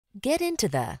Get into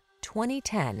the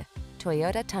 2010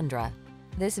 Toyota Tundra.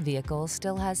 This vehicle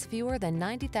still has fewer than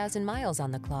 90,000 miles on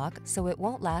the clock, so it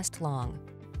won't last long.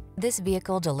 This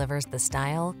vehicle delivers the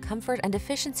style, comfort, and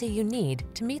efficiency you need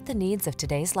to meet the needs of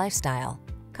today's lifestyle.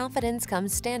 Confidence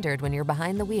comes standard when you're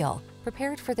behind the wheel,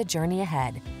 prepared for the journey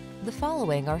ahead. The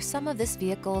following are some of this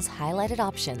vehicle's highlighted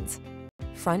options: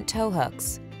 front tow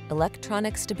hooks,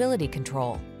 electronic stability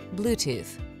control,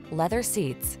 Bluetooth, leather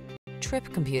seats, trip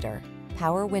computer,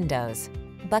 power windows,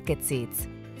 bucket seats,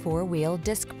 four-wheel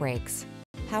disc brakes,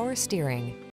 power steering.